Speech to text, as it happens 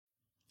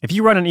If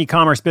you run an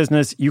e-commerce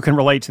business, you can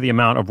relate to the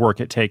amount of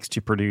work it takes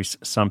to produce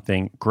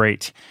something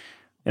great.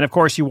 And of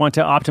course, you want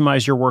to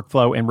optimize your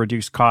workflow and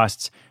reduce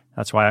costs.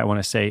 That's why I want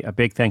to say a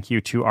big thank you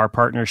to our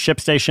partner,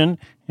 ShipStation,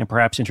 and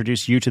perhaps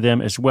introduce you to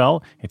them as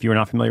well. If you're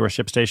not familiar with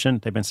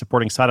ShipStation, they've been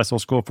supporting Side Hustle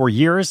School for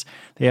years.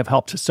 They have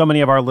helped so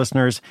many of our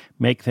listeners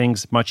make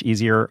things much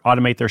easier,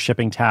 automate their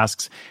shipping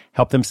tasks,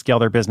 help them scale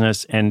their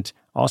business, and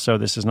also,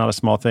 this is not a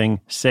small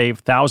thing, save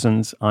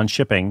thousands on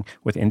shipping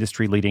with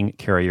industry-leading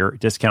carrier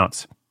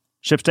discounts.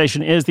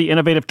 ShipStation is the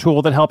innovative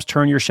tool that helps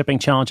turn your shipping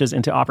challenges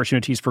into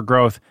opportunities for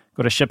growth.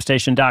 Go to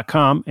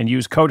ShipStation.com and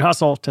use code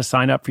HUSTLE to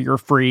sign up for your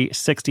free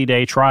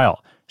 60-day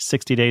trial.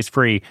 60 days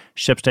free.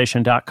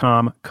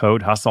 ShipStation.com,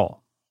 code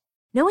HUSTLE.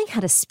 Knowing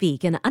how to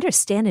speak and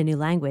understand a new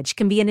language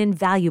can be an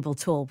invaluable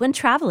tool when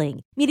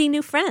traveling, meeting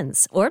new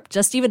friends, or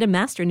just even to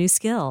master a new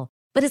skill.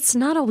 But it's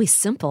not always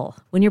simple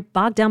when you're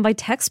bogged down by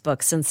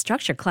textbooks and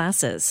structured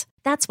classes.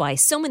 That's why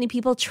so many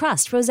people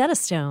trust Rosetta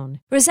Stone.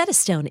 Rosetta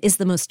Stone is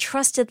the most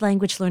trusted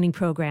language learning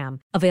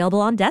program,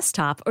 available on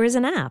desktop or as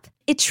an app.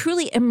 It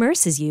truly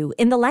immerses you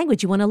in the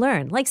language you want to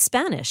learn, like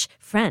Spanish,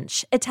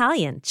 French,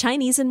 Italian,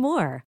 Chinese, and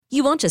more.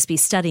 You won't just be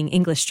studying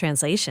English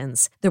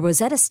translations. The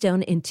Rosetta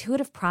Stone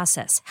intuitive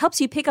process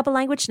helps you pick up a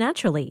language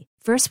naturally,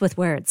 first with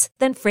words,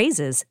 then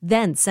phrases,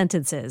 then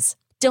sentences.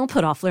 Don't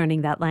put off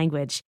learning that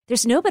language.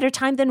 There's no better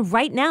time than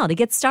right now to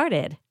get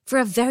started. For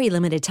a very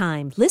limited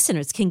time,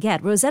 listeners can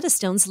get Rosetta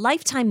Stone's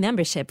lifetime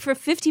membership for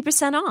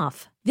 50%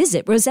 off.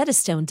 Visit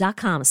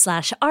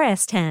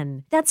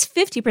rosettastone.com/rs10. That's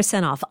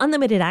 50% off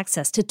unlimited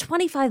access to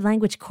 25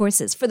 language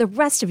courses for the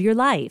rest of your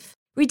life.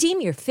 Redeem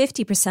your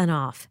 50%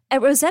 off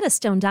at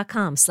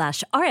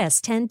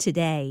rosettastone.com/rs10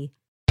 today.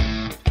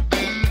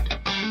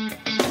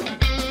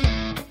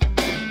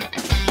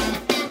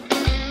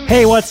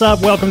 Hey, what's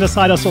up? Welcome to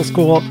Side Hustle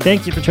School.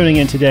 Thank you for tuning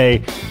in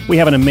today. We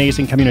have an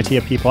amazing community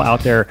of people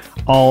out there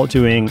all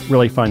doing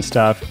really fun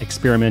stuff,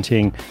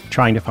 experimenting,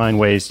 trying to find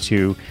ways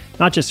to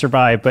not just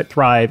survive, but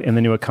thrive in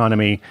the new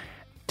economy.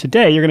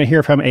 Today, you're going to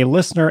hear from a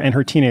listener and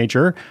her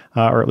teenager,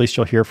 or at least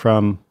you'll hear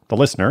from the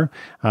listener.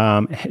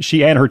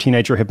 She and her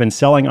teenager have been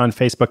selling on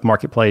Facebook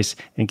Marketplace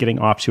and getting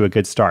off to a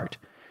good start.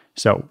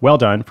 So well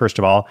done, first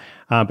of all.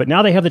 But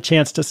now they have the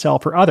chance to sell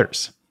for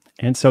others.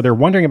 And so they're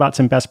wondering about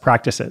some best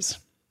practices.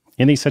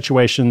 In these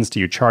situations,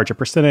 do you charge a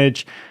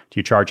percentage? Do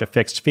you charge a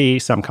fixed fee,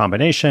 some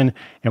combination?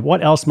 And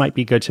what else might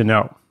be good to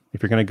know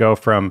if you're going to go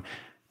from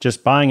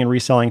just buying and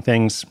reselling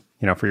things,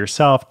 for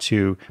yourself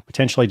to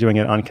potentially doing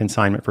it on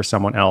consignment for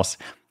someone else?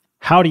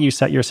 How do you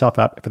set yourself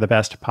up for the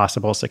best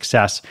possible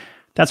success?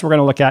 That's what we're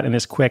going to look at in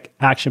this quick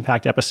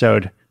action-packed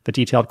episode. The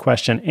detailed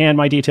question and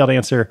my detailed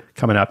answer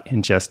coming up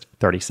in just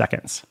 30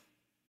 seconds.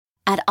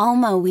 At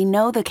Alma, we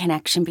know the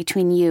connection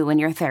between you and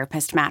your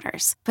therapist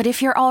matters. But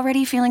if you're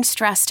already feeling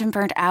stressed and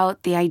burnt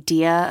out, the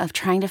idea of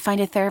trying to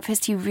find a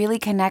therapist you really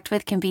connect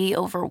with can be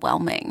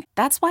overwhelming.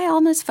 That's why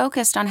Alma's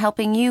focused on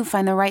helping you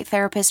find the right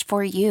therapist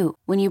for you.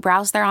 When you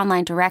browse their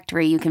online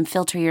directory, you can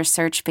filter your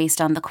search based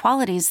on the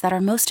qualities that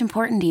are most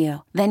important to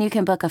you. Then you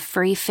can book a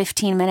free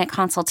 15-minute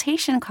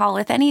consultation call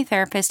with any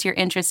therapist you're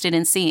interested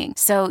in seeing,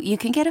 so you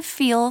can get a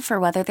feel for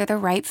whether they're the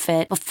right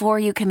fit before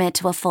you commit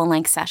to a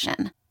full-length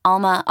session.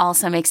 Alma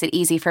also makes it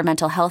easy for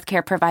mental health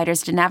care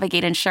providers to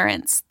navigate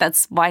insurance.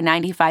 That's why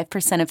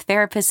 95% of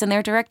therapists in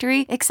their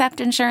directory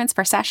accept insurance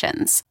for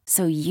sessions,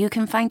 so you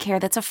can find care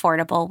that's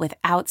affordable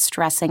without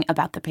stressing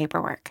about the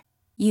paperwork.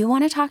 You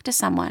want to talk to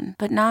someone,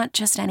 but not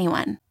just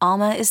anyone.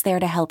 Alma is there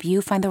to help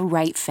you find the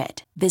right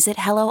fit. Visit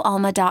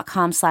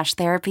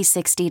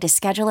helloalma.com/therapy60 to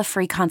schedule a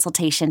free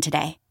consultation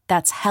today.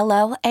 That's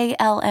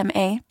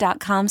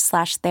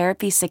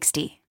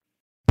helloalma.com/therapy60.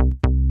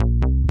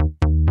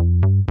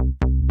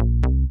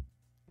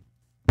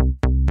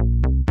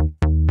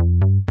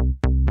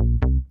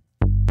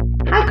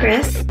 Hi,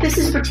 Chris. This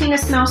is Bertina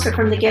Smelser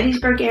from the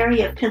Gettysburg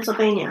area of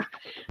Pennsylvania.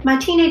 My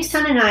teenage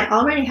son and I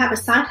already have a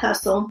side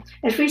hustle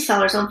as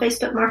resellers on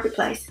Facebook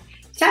Marketplace.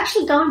 It's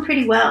actually going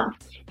pretty well.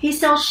 He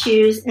sells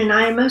shoes, and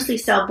I mostly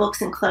sell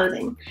books and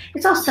clothing.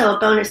 It's also a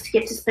bonus to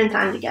get to spend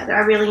time together.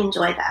 I really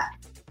enjoy that.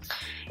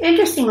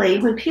 Interestingly,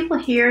 when people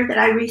hear that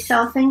I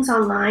resell things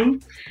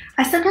online,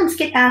 I sometimes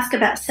get asked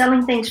about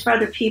selling things for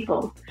other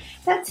people.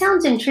 That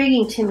sounds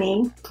intriguing to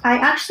me. I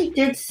actually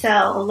did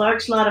sell a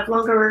large lot of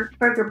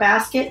Longaberger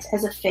baskets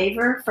as a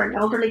favor for an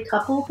elderly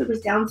couple who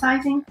was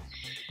downsizing.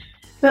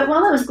 But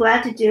while I was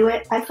glad to do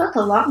it, I felt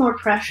a lot more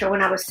pressure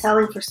when I was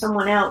selling for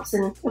someone else,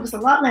 and it was a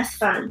lot less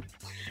fun.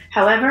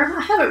 However,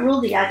 I haven't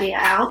ruled the idea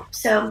out,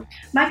 so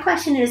my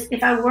question is,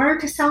 if I were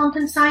to sell on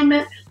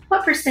consignment,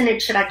 what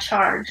percentage should I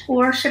charge,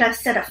 or should I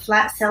set a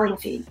flat selling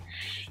fee?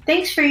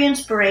 Thanks for your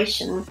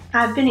inspiration.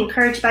 I've been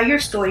encouraged by your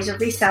stories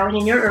of reselling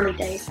in your early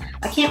days.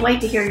 I can't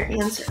wait to hear your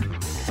answer.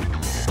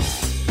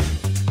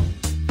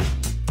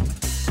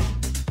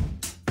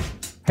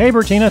 Hey,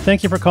 Bertina,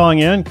 thank you for calling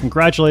in.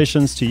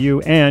 Congratulations to you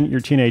and your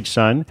teenage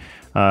son.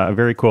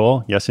 Very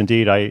cool. Yes,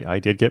 indeed. I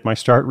did get my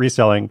start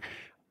reselling.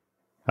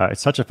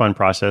 It's such a fun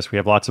process. We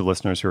have lots of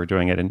listeners who are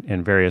doing it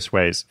in various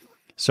ways.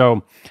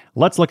 So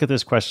let's look at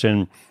this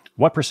question.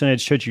 What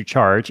percentage should you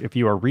charge if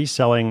you are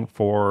reselling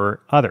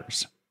for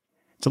others?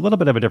 It's a little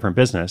bit of a different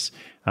business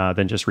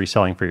than just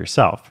reselling for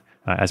yourself.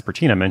 As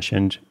Bertina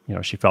mentioned,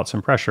 she felt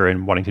some pressure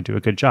in wanting to do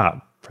a good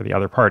job for the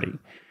other party.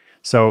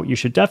 So you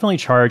should definitely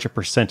charge a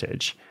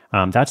percentage.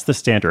 That's the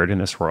standard in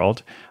this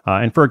world,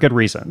 and for a good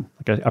reason.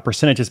 Like a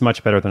percentage is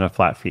much better than a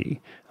flat fee.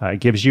 It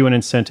gives you an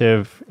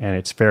incentive, and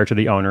it's fair to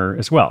the owner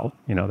as well,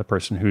 the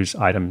person whose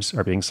items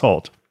are being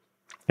sold.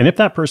 And if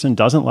that person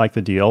doesn't like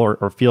the deal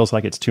or feels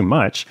like it's too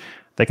much,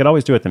 they could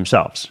always do it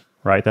themselves,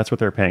 right? That's what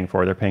they're paying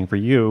for. They're paying for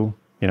you,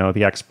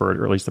 the expert,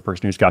 or at least the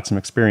person who's got some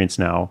experience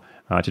now,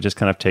 to just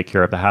kind of take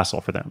care of the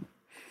hassle for them.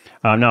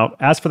 Now,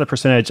 as for the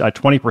percentage,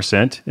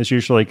 20% is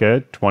usually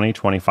good,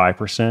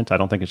 25%. I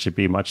don't think it should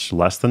be much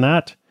less than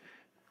that.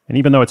 And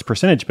even though it's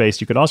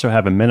percentage-based, you could also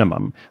have a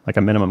minimum, like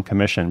a minimum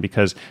commission,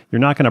 because you're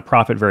not going to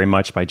profit very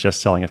much by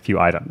just selling a few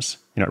items.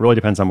 It really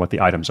depends on what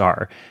the items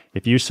are.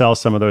 If you sell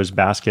some of those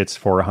baskets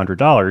for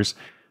 $100,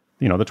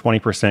 the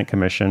 20%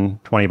 commission,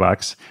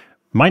 $20,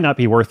 might not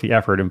be worth the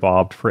effort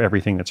involved for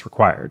everything that's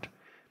required.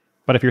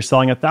 But if you're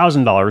selling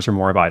 $1,000 or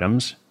more of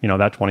items,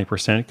 that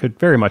 20% could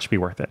very much be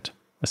worth it,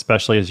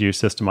 especially as you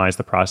systemize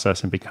the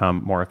process and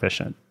become more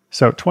efficient.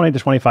 So 20 to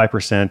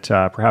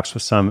 25%, perhaps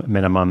with some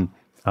minimum,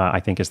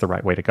 I think is the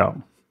right way to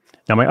go.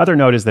 Now, my other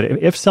note is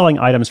that if selling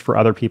items for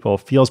other people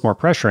feels more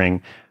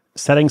pressuring,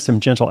 setting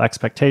some gentle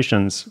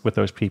expectations with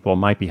those people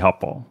might be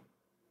helpful.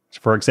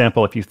 For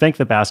example, if you think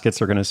the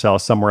baskets are going to sell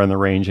somewhere in the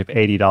range of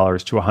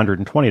 $80 to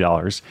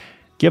 $120,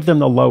 give them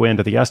the low end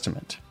of the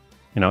estimate.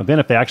 Then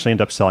if they actually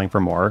end up selling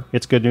for more,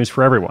 it's good news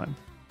for everyone.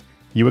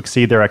 You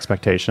exceed their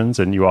expectations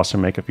and you also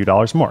make a few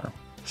dollars more.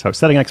 So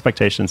setting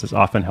expectations is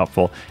often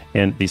helpful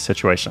in these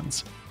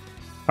situations.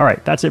 All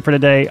right, that's it for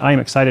today. I am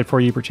excited for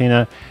you,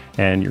 Bertina,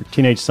 and your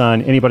teenage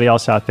son, anybody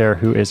else out there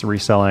who is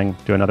reselling,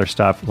 doing other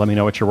stuff. Let me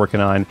know what you're working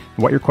on and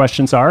what your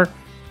questions are.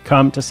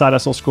 Come to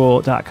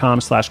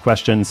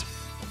sidehustleschool.com/questions,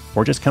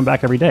 or just come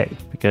back every day,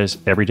 because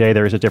every day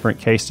there is a different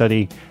case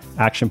study,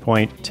 action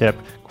point, tip,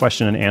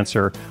 question and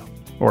answer,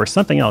 or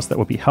something else that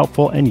will be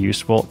helpful and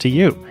useful to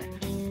you.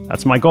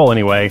 That's my goal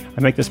anyway.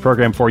 I make this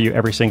program for you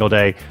every single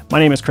day. My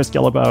name is Chris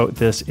Guillebeau.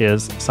 This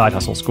is Side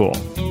Hustle School.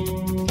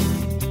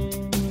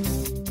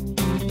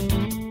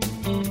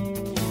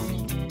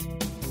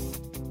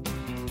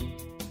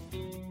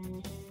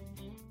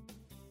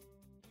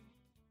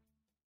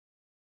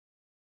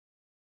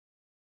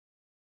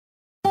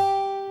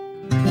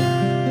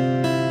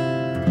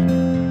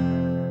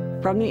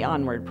 From the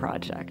Onward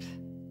Project.